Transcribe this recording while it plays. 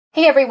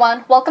Hey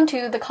everyone, welcome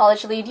to the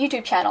College Lead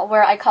YouTube channel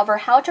where I cover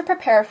how to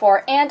prepare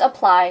for and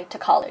apply to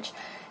college.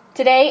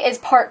 Today is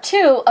part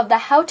 2 of the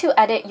How to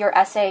Edit Your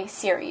Essay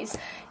series.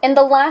 In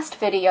the last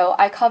video,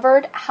 I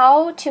covered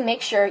how to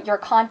make sure your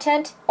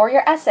content or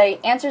your essay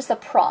answers the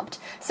prompt.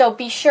 So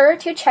be sure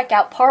to check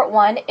out part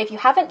 1 if you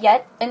haven't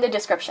yet in the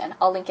description.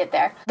 I'll link it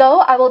there.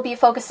 Though I will be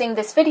focusing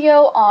this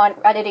video on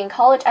editing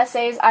college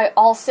essays, I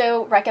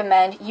also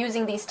recommend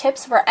using these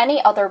tips for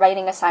any other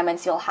writing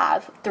assignments you'll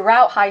have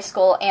throughout high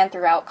school and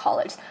throughout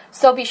college.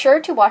 So be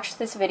sure to watch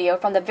this video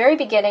from the very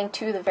beginning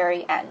to the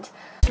very end.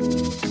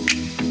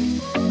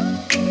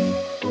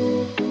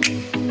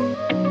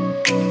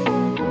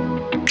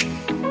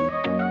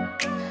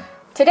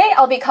 Today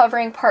I'll be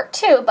covering part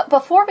 2, but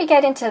before we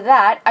get into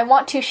that, I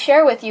want to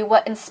share with you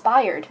what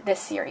inspired this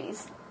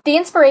series. The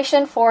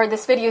inspiration for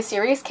this video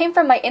series came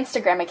from my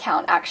Instagram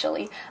account,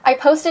 actually. I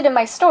posted in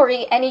my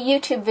story any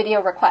YouTube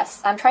video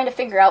requests. I'm trying to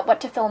figure out what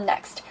to film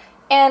next.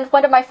 And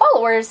one of my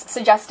followers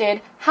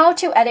suggested how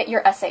to edit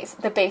your essays,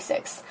 the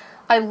basics.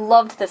 I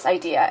loved this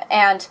idea,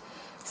 and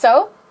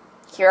so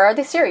here are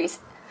the series.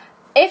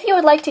 If you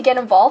would like to get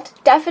involved,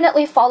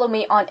 definitely follow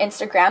me on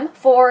Instagram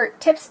for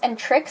tips and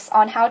tricks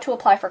on how to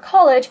apply for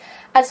college,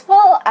 as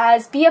well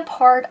as be a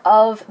part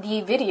of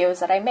the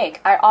videos that I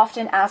make. I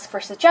often ask for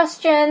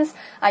suggestions,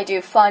 I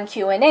do fun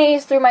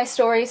Q&As through my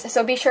stories,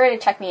 so be sure to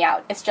check me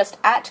out. It's just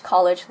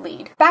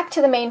 @collegelead. Back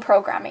to the main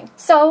programming.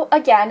 So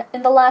again,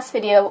 in the last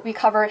video, we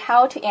covered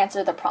how to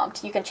answer the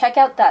prompt. You can check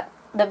out the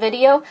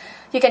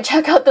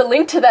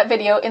link to that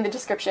video in the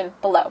description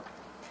below.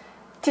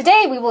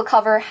 Today we will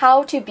cover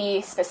how to be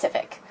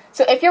specific.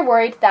 So if you're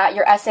worried that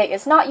your essay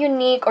is not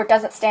unique or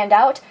doesn't stand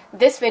out,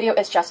 this video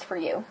is just for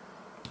you.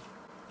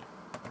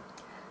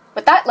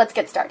 With that, let's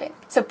get started.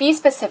 So be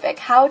specific,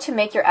 how to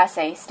make your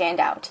essay stand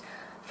out.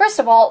 First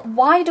of all,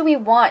 why do we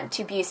want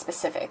to be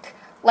specific?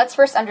 Let's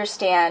first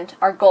understand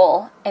our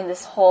goal in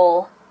this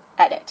whole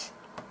edit.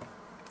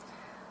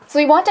 So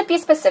we want to be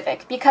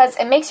specific because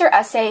it makes your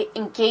essay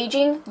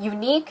engaging,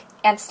 unique,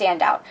 and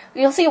stand out.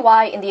 You'll see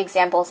why in the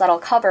examples that I'll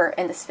cover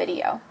in this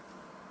video.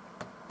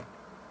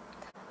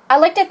 I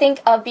like to think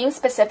of being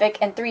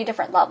specific in 3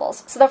 different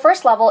levels. So the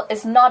first level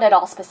is not at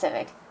all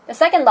specific. The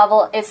second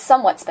level is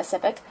somewhat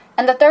specific,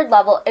 and the third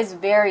level is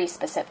very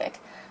specific.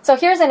 So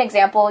here's an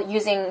example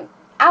using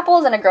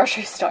apples in a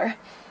grocery store.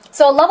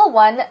 So level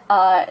 1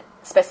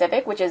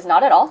 specific, which is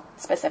not at all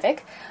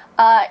specific,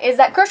 is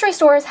that grocery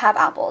stores have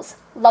apples.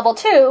 Level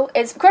 2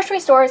 is grocery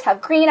stores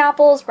have green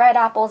apples, red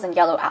apples, and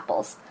yellow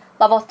apples.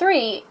 Level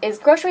 3 is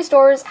grocery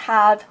stores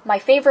have my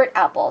favorite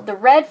apple, the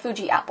red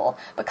Fuji apple,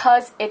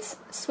 because it's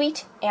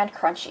sweet and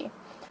crunchy.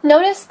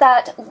 Notice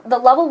that the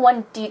level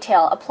 1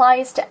 detail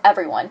applies to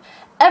everyone.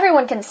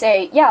 Everyone can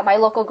say, yeah, my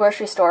local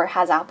grocery store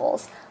has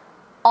apples.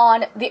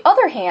 On the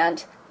other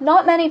hand,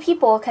 not many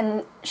people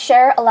can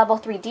share a level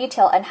 3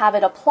 detail and have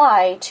it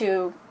apply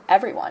to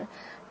everyone.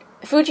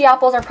 Fuji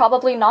apples are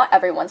probably not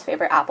everyone's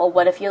favorite apple.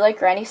 What if you like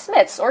Granny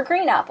Smith's or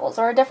green apples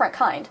or a different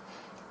kind?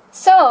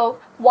 So,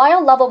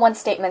 while level 1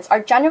 statements are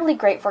generally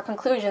great for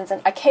conclusions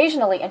and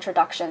occasionally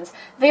introductions,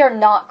 they are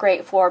not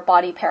great for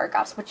body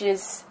paragraphs, which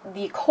is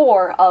the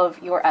core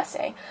of your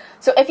essay.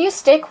 So if you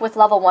stick with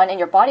level 1 in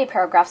your body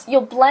paragraphs,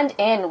 you'll blend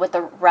in with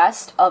the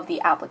rest of the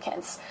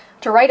applicants.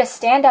 To write a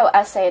standout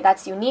essay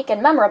that's unique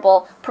and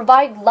memorable,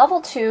 provide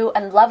level 2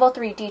 and level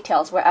 3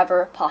 details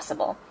wherever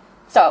possible.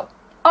 So,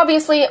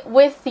 obviously,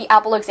 with the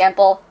apple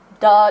example,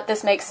 duh,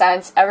 this makes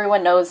sense,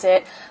 everyone knows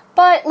it.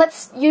 But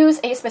let's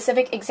use a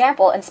specific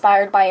example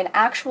inspired by an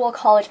actual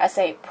college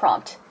essay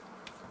prompt.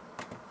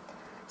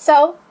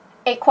 So,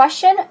 a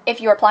question, if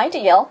you're applying to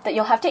Yale, that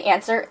you'll have to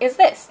answer is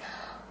this.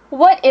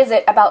 What is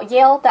it about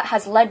Yale that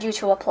has led you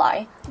to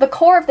apply? The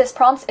core of this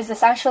prompt is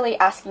essentially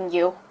asking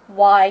you,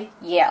 why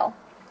Yale?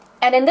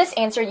 And in this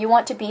answer, you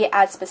want to be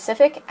as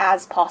specific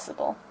as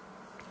possible.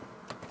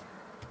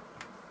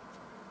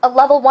 A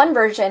level 1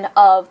 version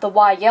of the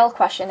why Yale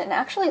question, and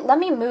actually let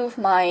me move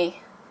my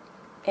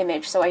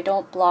image so I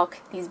don't block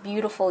these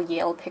beautiful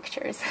Yale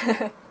pictures. There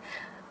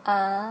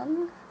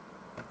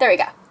we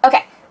go.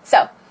 Okay,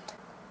 so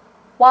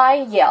why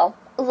Yale?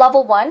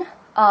 Level 1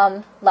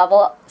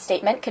 level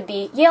statement could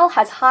be Yale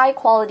has high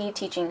quality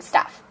teaching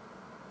staff.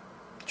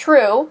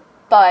 True,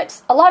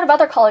 but a lot of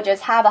other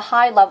colleges have a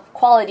high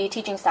quality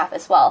teaching staff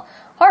as well.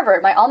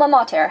 Harvard, my alma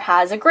mater,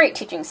 has a great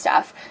teaching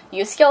staff.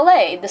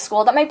 UCLA, the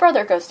school that my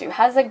brother goes to,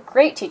 has a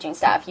great teaching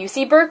staff.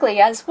 UC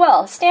Berkeley as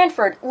well.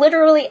 Stanford,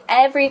 literally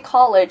every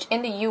college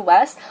in the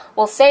US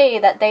will say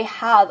that they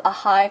have a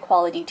high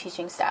quality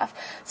teaching staff.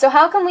 So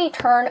how can we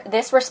turn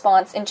this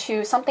response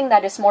into something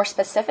that is more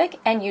specific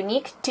and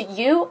unique to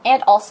you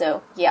and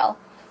also Yale?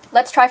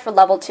 Let's try for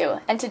level 2.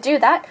 And to do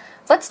that,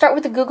 let's start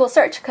with the Google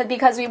search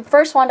because we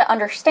first want to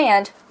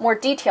understand more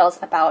details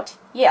about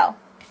Yale.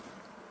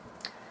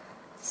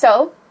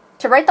 So,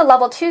 to write the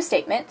level 2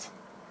 statement,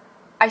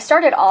 I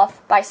started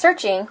off by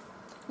searching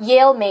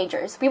Yale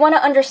majors. We want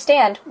to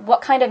understand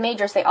what kind of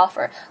majors they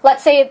offer.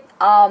 Let's say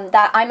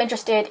that I'm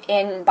interested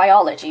in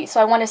biology, so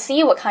I want to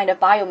see what kind of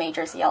bio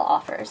majors Yale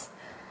offers.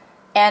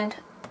 And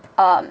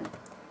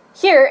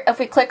Here, if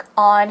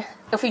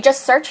we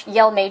just search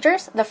Yale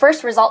majors, the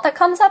first result that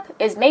comes up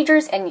is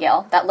majors in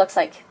Yale. That looks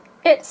like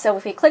it. So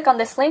if we click on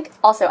this link,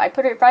 also I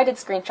provided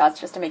screenshots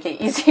just to make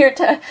it easier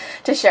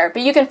to share,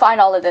 but you can find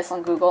all of this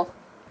on Google.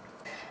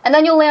 And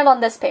then you'll land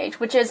on this page,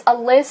 which is a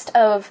list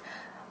of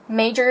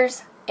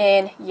majors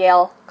in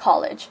Yale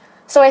College.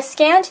 So I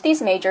scanned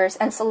these majors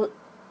and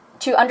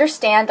to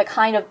understand the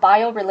kind of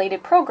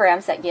bio-related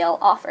programs that Yale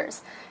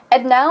offers.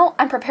 And now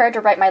I'm prepared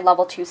to write my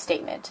level 2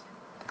 statement.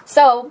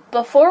 So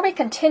before we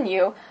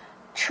continue,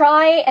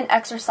 try an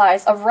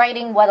exercise of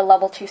writing what a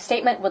level 2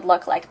 statement would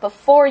look like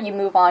before I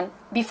move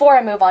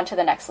on to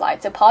the next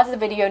slide. So pause the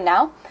video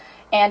now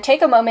and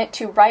take a moment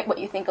to write what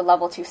you think a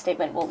level 2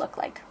 statement will look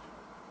like.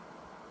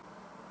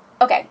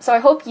 Okay, so I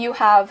hope you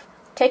have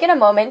taken a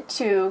moment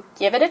to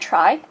give it a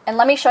try, and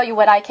let me show you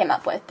what I came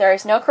up with. There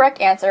is no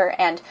correct answer,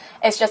 and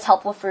it's just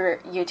helpful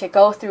for you to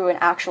go through an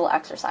actual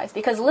exercise,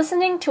 because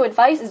listening to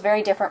advice is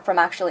very different from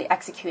actually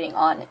executing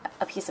on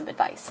a piece of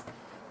advice.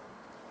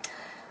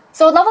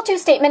 So a level 2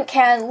 statement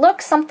can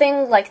look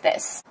something like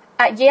this.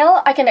 At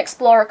Yale, I can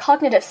explore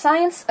cognitive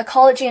science,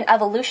 ecology and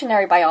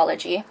evolutionary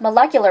biology,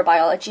 molecular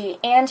biology,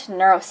 and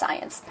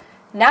neuroscience.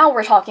 Now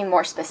we're talking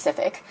more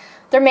specific.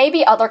 There may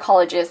be other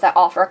colleges that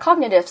offer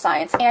cognitive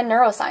science and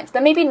neuroscience,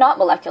 but maybe not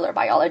molecular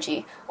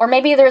biology. Or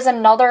maybe there's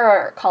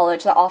another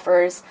college that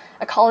offers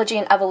ecology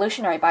and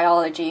evolutionary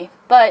biology,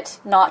 but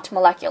not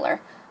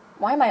molecular.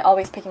 Why am I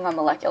always picking on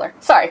molecular?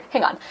 Sorry,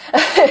 hang on.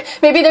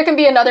 Maybe there can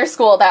be another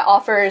school that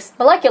offers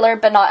molecular,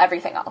 but not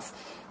everything else.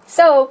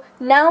 So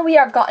now we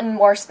have gotten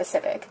more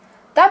specific.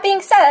 That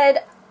being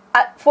said,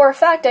 for a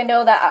fact, I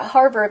know that at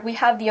Harvard we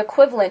have the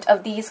equivalent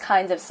of these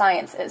kinds of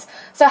sciences.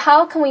 So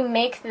how can we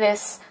make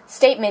this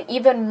statement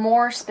even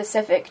more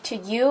specific to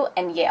you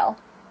and Yale?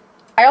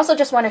 I also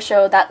just want to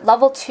show that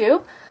level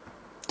 2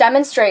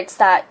 demonstrates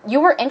that you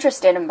were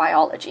interested in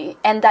biology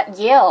and that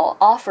Yale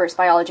offers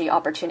biology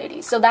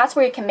opportunities. So that's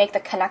where you can make the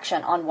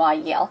connection on why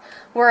Yale.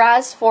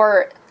 Whereas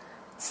for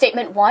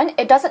statement 1,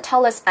 it doesn't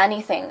tell us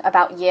anything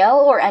about Yale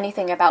or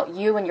anything about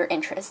you and your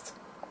interests.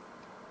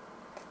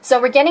 So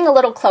we're getting a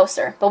little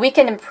closer, but we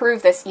can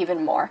improve this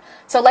even more.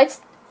 So let's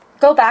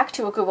go back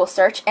to a Google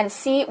search and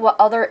see what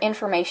other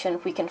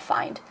information we can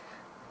find.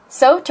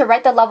 So to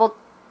write the level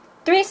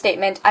 3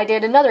 statement, I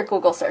did another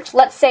Google search.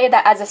 Let's say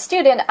that as a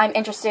student, I'm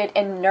interested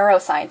in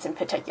neuroscience in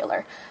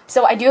particular.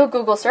 So I do a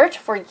Google search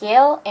for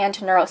Yale and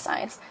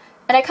neuroscience,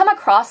 and I come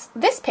across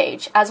this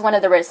page as one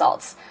of the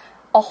results.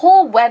 A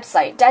whole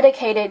website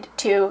dedicated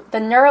to the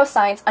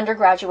neuroscience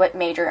undergraduate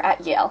major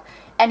at Yale.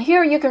 And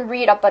here you can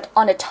read up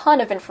on a ton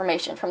of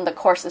information from the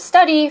course of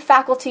study,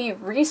 faculty,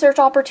 research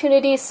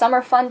opportunities,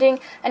 summer funding,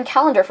 and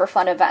calendar for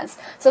fun events.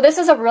 So this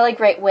is a really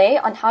great way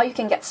on how you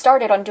can get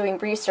started on doing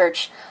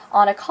research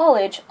on a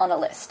college on a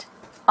list.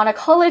 On a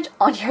college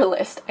on your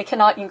list. I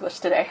cannot English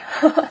today.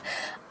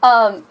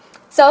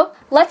 So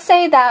let's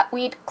say that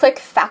we click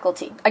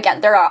faculty.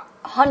 Again, there are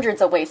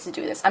hundreds of ways to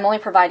do this. I'm only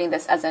providing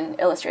this as an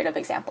illustrative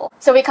example.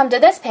 So we come to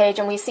this page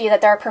and we see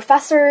that there are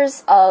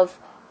professors of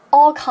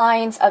all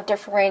kinds of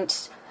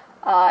different,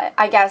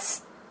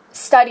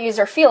 studies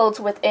or fields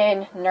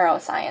within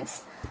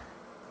neuroscience.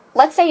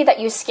 Let's say that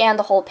you scan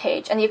the whole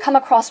page and you come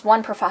across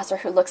one professor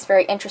who looks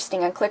very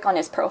interesting and click on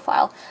his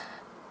profile.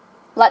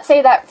 Let's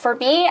say that for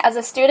me, as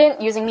a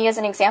student, using me as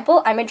an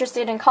example, I'm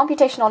interested in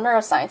computational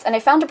neuroscience, and I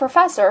found a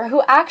professor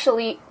who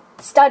actually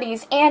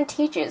studies and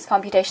teaches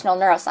computational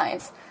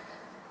neuroscience.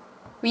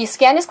 We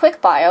scan his quick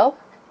bio,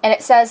 and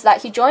it says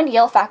that he joined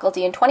Yale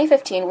faculty in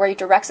 2015, where he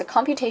directs a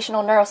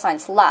computational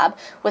neuroscience lab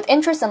with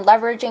interest in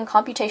leveraging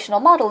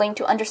computational modeling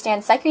to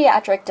understand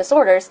psychiatric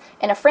disorders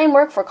in a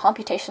framework for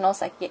computational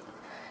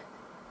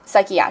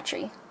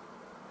psychiatry.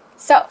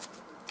 So,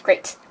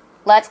 great.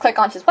 Let's click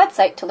on his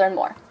website to learn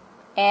more.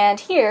 And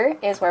here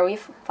is where we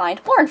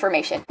find more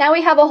information. Now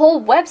we have a whole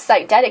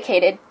website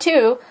dedicated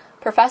to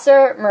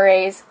Professor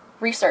Murray's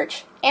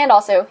research and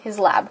also his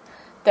lab.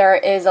 There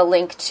is a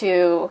link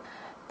to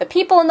the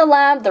people in the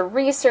lab, the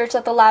research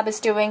that the lab is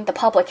doing, the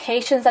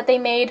publications that they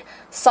made,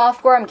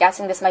 software, I'm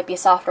guessing this might be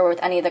software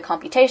with any of the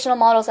computational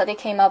models that they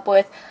came up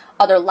with,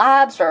 other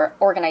labs or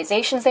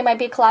organizations they might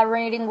be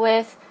collaborating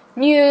with,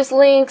 news,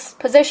 links,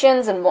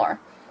 positions, and more.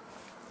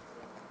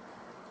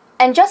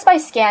 And just by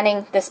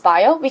scanning this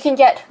bio, we can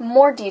get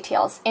more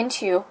details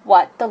into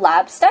what the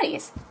lab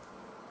studies.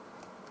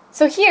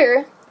 So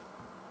here,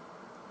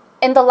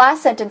 in the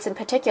last sentence in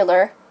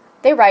particular,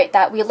 they write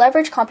that we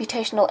leverage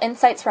computational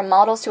insights from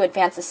models to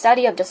advance the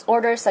study of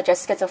disorders such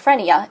as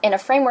schizophrenia in a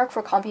framework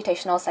for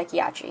computational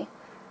psychiatry.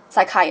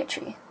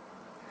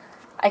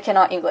 I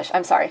cannot English,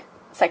 I'm sorry.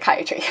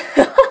 Psychiatry.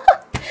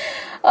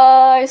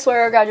 I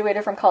swear I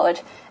graduated from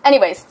college.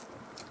 Anyways,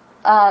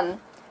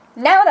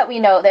 now that we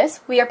know this,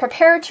 we are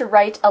prepared to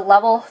write a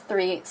level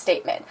 3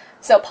 statement.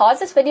 So pause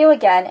this video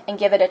again and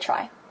give it a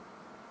try.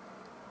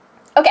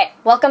 Okay,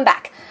 welcome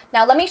back.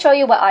 Now let me show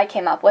you what I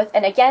came up with,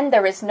 and again,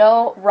 there is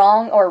no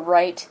wrong or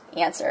right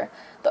answer.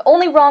 The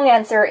only wrong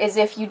answer is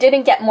if you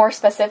didn't get more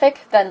specific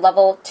than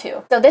level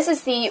 2. So this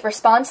is the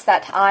response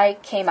that I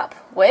came up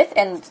with,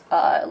 and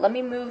let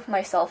me move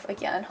myself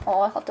again.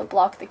 Oh, I'll have to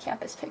block the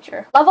campus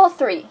picture. Level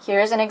 3,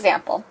 here's an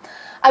example.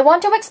 I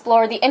want to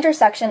explore the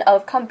intersection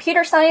of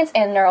computer science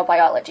and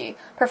neurobiology.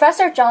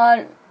 Professor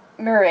John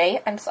Murray,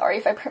 I'm sorry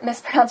if I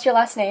mispronounced your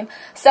last name,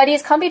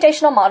 studies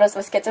computational models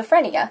of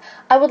schizophrenia.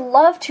 I would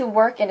love to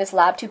work in his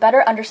lab to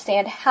better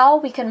understand how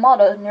we can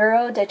model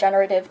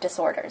neurodegenerative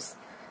disorders.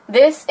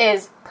 This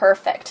is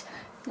perfect.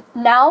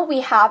 Now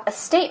we have a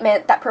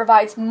statement that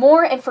provides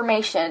more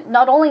information,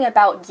 not only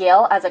about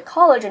Yale as a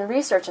college and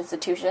research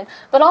institution,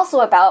 but also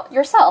about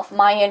yourself,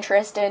 my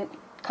interest in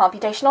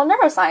computational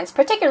neuroscience,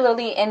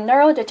 particularly in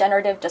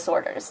neurodegenerative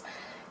disorders.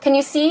 Can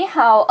you see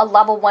how a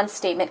level 1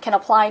 statement can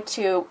apply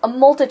to a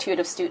multitude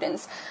of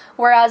students,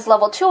 whereas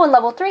level 2 and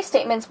level 3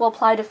 statements will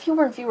apply to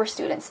fewer and fewer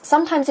students?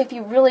 Sometimes if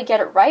you really get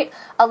it right,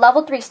 a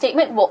level 3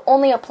 statement will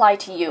only apply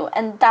to you,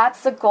 and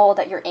that's the goal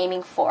that you're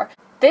aiming for.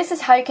 This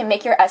is how you can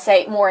make your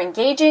essay more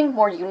engaging,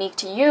 more unique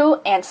to you,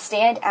 and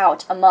stand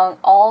out among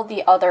all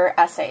the other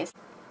essays.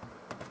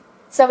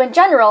 So in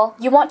general,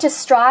 you want to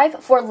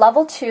strive for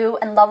level 2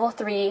 and level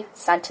 3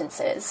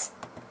 sentences.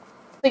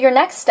 So your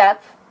next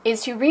step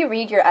is to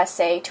reread your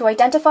essay to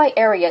identify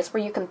areas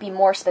where you can be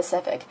more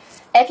specific.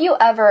 If you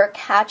ever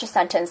catch a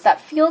sentence that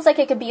feels like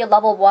it could be a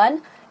level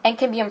 1 and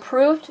can be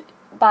improved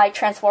by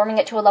transforming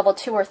it to a level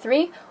 2 or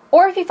 3,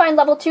 or if you find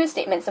level 2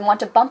 statements and want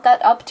to bump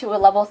that up to a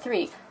level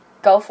 3,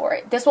 go for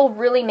it. This will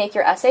really make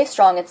your essay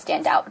strong and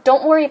stand out.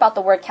 Don't worry about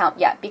the word count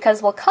yet,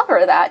 because we'll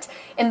cover that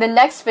in the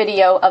next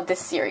video of this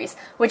series,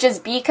 which is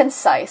Be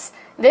Concise.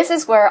 This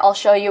is where I'll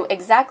show you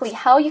exactly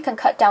how you can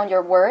cut down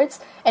your words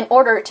in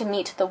order to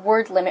meet the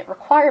word limit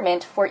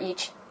requirement for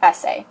each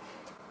essay.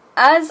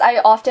 As I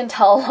often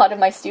tell a lot of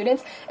my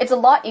students, it's a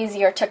lot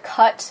easier to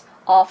cut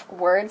off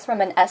words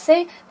from an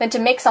essay than to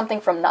make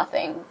something from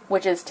nothing,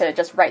 which is to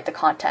just write the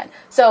content.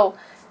 So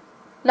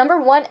number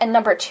 1 and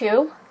number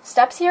 2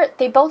 steps here,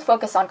 they both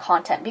focus on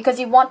content because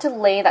you want to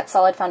lay that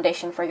solid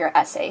foundation for your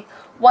essay.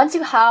 Once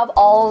you have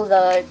all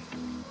the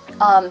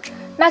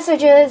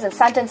messages and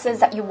sentences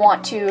that you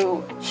want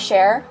to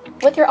share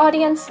with your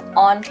audience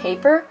on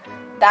paper,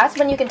 that's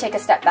when you can take a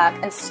step back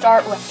and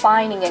start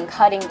refining and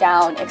cutting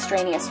down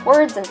extraneous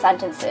words and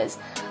sentences.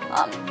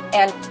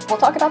 And we'll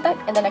talk about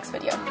that in the next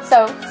video.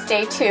 So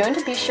stay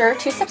tuned, be sure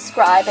to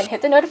subscribe and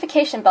hit the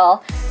notification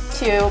bell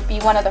to be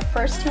one of the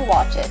first to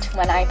watch it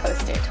when I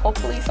post it,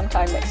 hopefully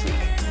sometime next week.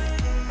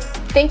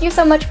 Thank you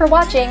so much for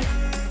watching!